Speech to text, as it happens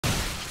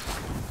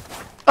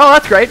Oh,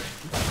 that's great.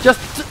 Just...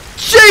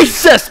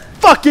 Jesus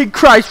fucking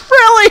Christ,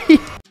 really?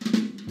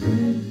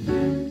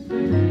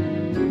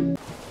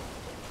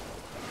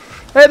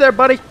 Hey there,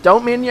 buddy.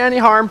 Don't mean you any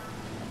harm.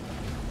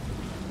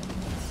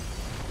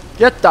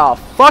 Get the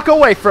fuck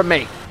away from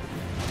me.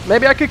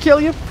 Maybe I could kill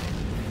you?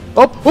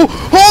 Oh,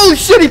 holy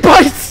shit, he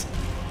bites!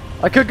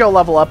 I could go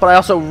level up, but I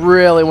also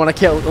really want to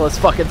kill this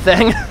fucking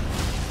thing.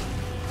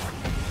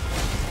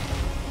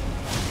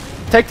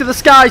 Take to the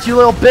skies, you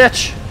little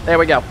bitch. There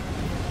we go.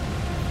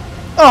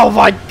 Oh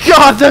my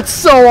god, that's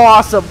so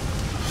awesome.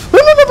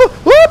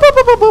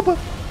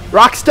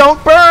 Rocks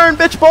don't burn,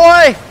 bitch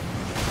boy.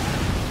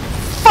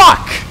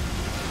 Fuck.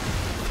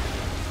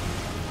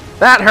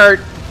 That hurt.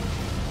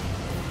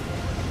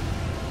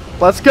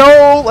 Let's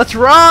go. Let's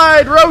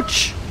ride,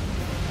 Roach.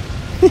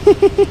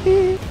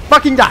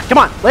 Fucking die. Come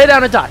on. Lay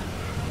down and die.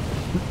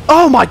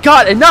 Oh my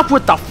god. Enough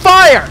with the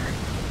fire.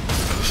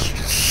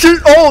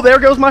 Shoot. Oh, there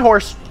goes my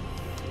horse.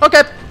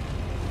 Okay.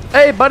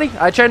 Hey, buddy.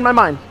 I changed my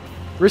mind.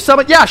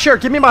 Resummon. Yeah, sure.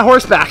 Give me my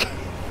horse back.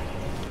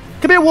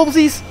 Come here,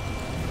 wolvesies.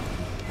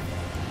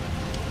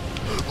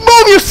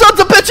 Move, you sons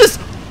of bitches.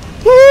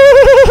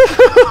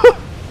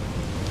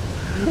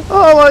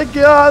 Oh my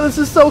god. This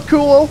is so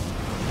cool.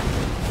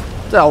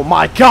 Oh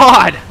my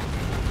god.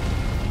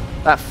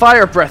 That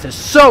fire breath is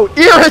so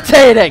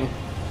irritating!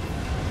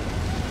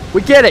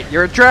 We get it,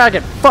 you're a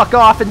dragon. Fuck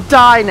off and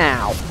die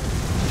now.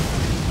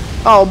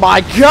 Oh my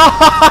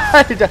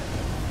god!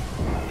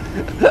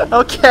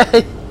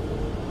 Okay.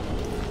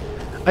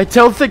 I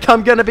don't think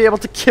I'm gonna be able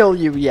to kill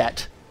you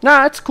yet.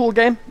 Nah, it's a cool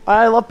game.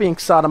 I love being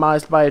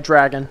sodomized by a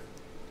dragon.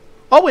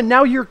 Oh, and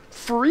now you're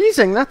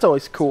freezing. That's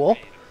always cool.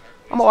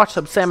 I'm gonna watch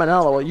some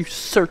Salmonella while you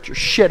search your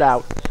shit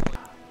out.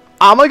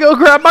 I'm gonna go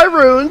grab my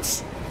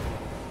runes.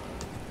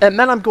 And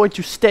then I'm going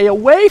to stay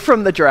away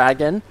from the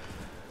dragon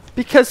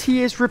because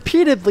he is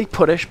repeatedly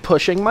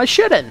pushing my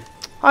shit in.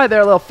 Hi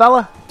there, little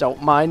fella.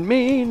 Don't mind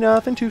me,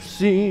 nothing to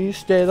see.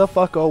 Stay the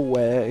fuck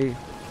away.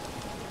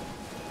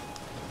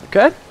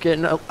 Okay,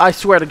 I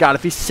swear to God,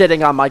 if he's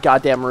sitting on my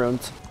goddamn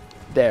runes.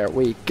 There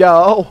we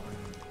go.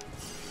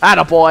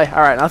 Attaboy.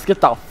 Alright, let's get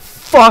the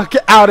fuck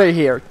out of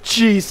here.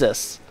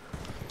 Jesus.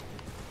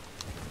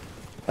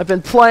 I've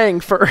been playing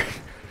for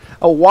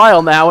a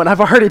while now, and I've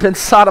already been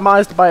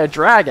sodomized by a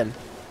dragon.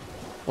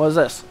 What is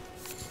this?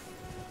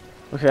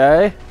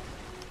 Okay.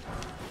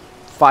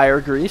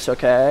 Fire grease,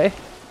 okay.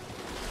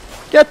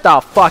 Get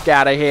the fuck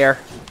out of here.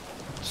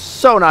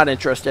 So not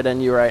interested in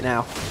you right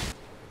now.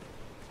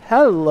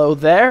 Hello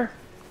there.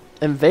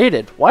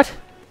 Invaded. What?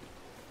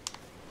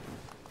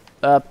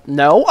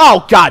 No.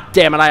 Oh, god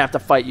damn it. I have to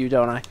fight you,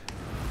 don't I?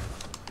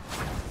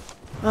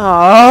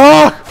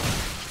 Oh.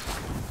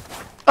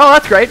 Oh,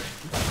 that's great.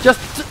 Just...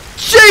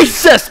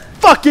 Jesus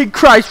fucking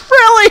Christ.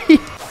 Really?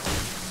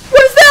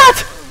 What is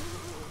that?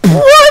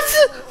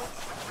 What?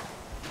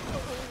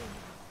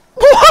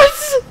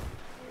 What?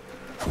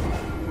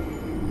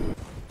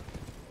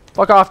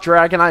 Fuck off,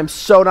 dragon. I'm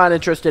so not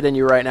interested in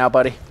you right now,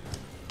 buddy.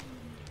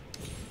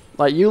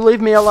 Like, you leave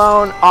me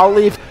alone, I'll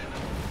leave.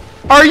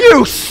 Are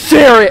you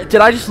serious?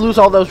 Did I just lose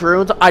all those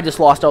runes? I just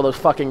lost all those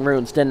fucking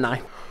runes, didn't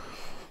I?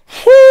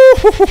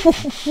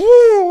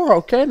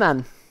 Okay,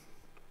 then.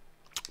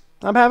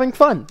 I'm having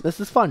fun. This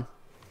is fun.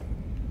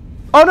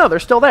 Oh, no, they're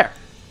still there.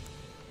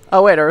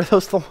 Oh, wait, are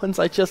those the ones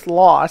I just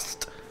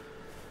lost?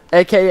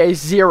 AKA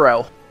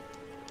 0.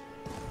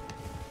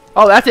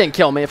 Oh, that didn't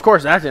kill me. Of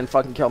course, that didn't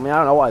fucking kill me. I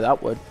don't know why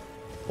that would.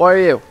 What are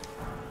you?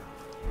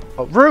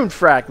 A rune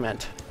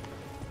fragment.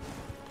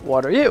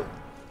 What are you?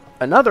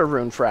 Another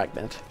rune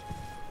fragment.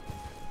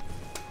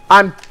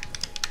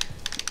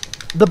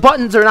 The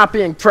buttons are not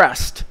being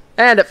pressed.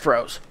 And it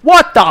froze.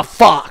 What the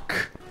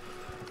fuck?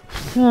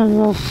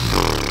 What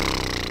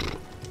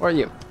are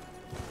you?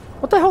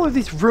 What the hell are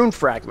these rune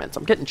fragments?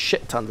 I'm getting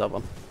shit tons of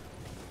them.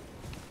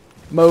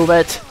 Move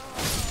it.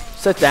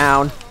 Sit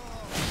down.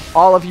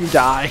 All of you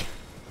die.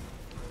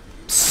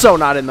 So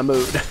not in the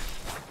mood.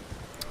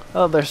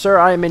 Oh, there, sir.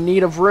 I am in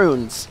need of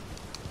runes.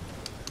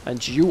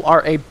 And you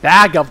are a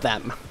bag of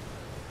them.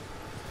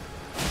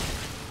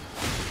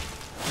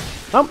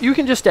 Oh, you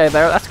can just stay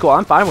there. That's cool.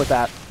 I'm fine with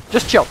that.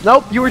 Just chill.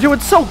 Nope, you were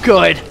doing so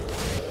good.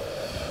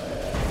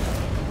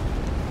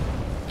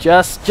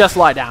 Just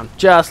lie down.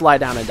 Just lie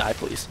down and die,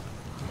 please.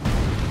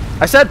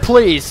 I said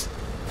please.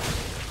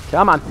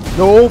 Come on.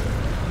 Nope.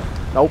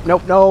 Nope,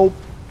 nope, nope.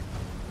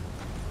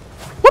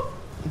 Whoop.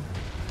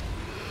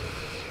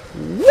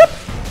 Whoop.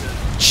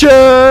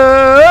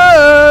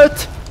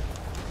 Shit.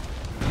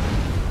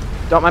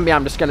 Don't mind me,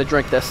 I'm just gonna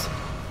drink this.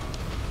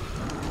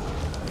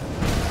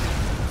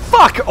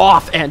 Fuck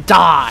off and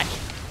die.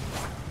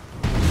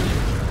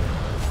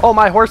 Oh,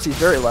 my horsey's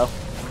very low.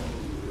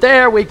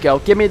 There we go.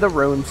 Give me the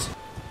runes.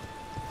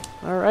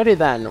 Alrighty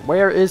then.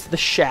 Where is the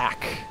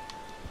shack?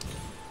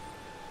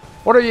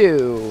 What are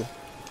you?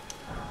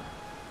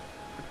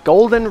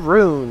 Golden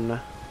rune. What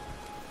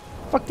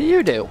the fuck do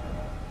you do?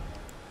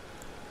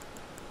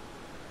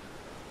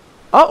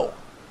 Oh.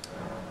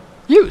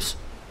 Use.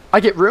 I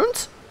get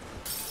runes?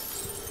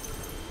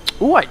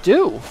 Ooh, I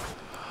do.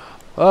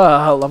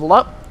 Level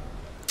up.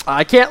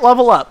 I can't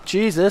level up.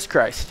 Jesus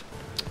Christ.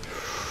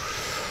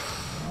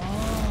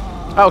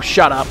 Oh,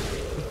 shut up.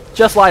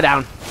 Just lie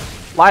down.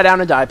 Lie down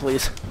and die,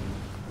 please.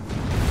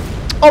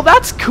 Oh,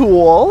 that's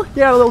cool.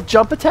 Yeah, a little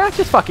jump attack.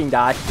 Just fucking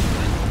die.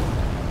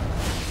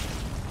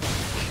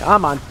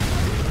 Come on.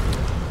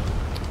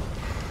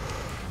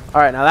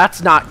 Alright, now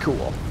that's not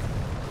cool.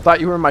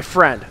 Thought you were my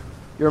friend.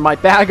 You were my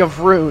bag of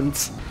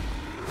runes.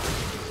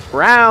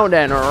 Round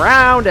and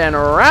around and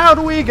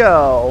around we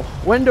go.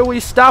 When do we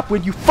stop?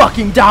 When you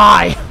fucking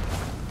die.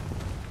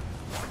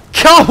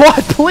 Come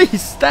on,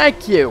 please.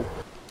 Thank you.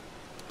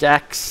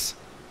 Dex.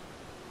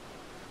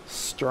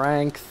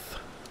 Strength.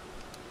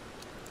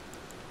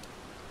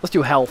 Let's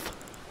do health.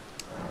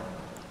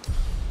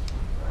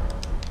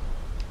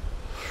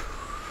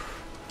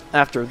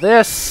 After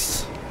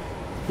this,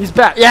 he's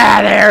back.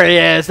 Yeah, there he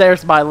is.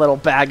 There's my little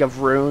bag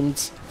of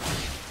runes.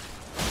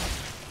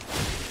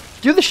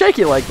 Do the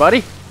shaky leg,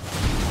 buddy.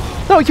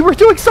 No, you were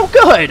doing so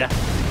good.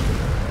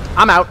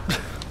 I'm out.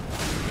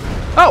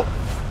 Oh,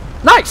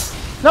 nice.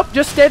 Nope,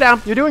 just stay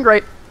down. You're doing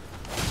great.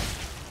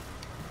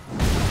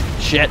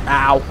 Shit,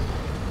 ow.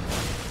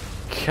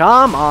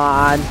 Come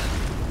on.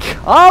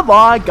 Come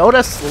on, go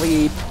to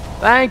sleep.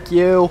 Thank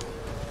you.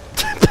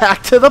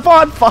 Back to the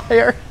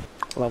bonfire.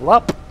 Level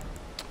up.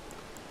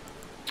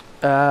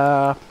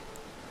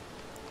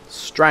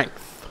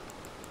 Strength.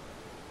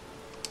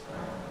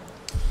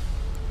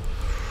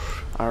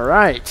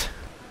 Alright.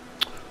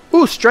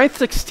 Ooh, strength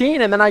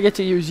 16, and then I get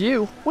to use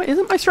you. Wait,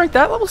 isn't my strength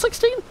that level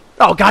 16?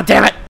 Oh, god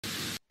damn it!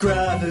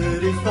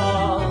 Gravity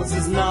Falls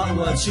is not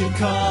what you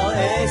call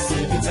a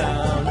sleepy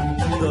town.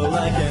 Though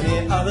like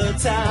any other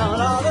town,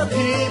 all the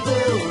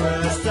people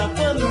rest at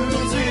the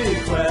moon's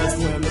request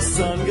when the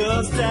sun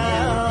goes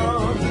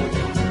down.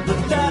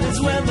 But that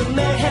is when the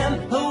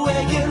mayhem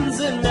awakens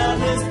and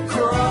madness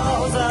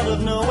crawls out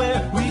of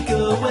nowhere. We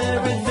go where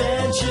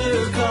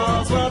adventure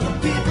calls while the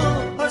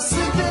people are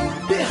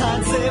sleeping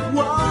behind safe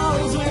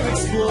walls. We're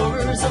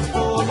explorers of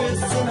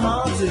forests and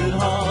haunted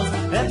halls,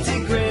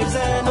 empty graves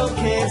and old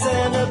caves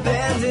and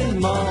abandoned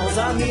malls.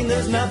 I mean,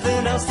 there's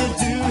nothing else to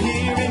do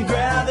here